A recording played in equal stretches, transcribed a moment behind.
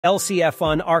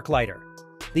LCF-1 Arc Lighter.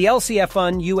 The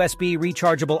LCF-1 USB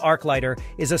Rechargeable Arc Lighter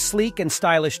is a sleek and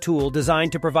stylish tool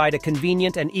designed to provide a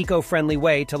convenient and eco-friendly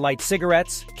way to light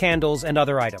cigarettes, candles, and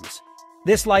other items.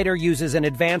 This lighter uses an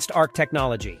advanced arc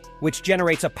technology, which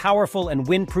generates a powerful and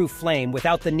windproof flame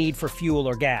without the need for fuel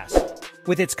or gas.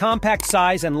 With its compact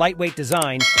size and lightweight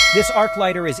design, this arc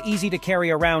lighter is easy to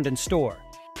carry around and store.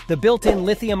 The built-in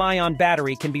lithium-ion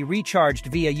battery can be recharged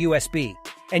via USB,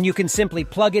 and you can simply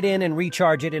plug it in and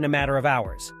recharge it in a matter of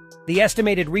hours. The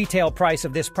estimated retail price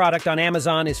of this product on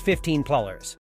Amazon is $15.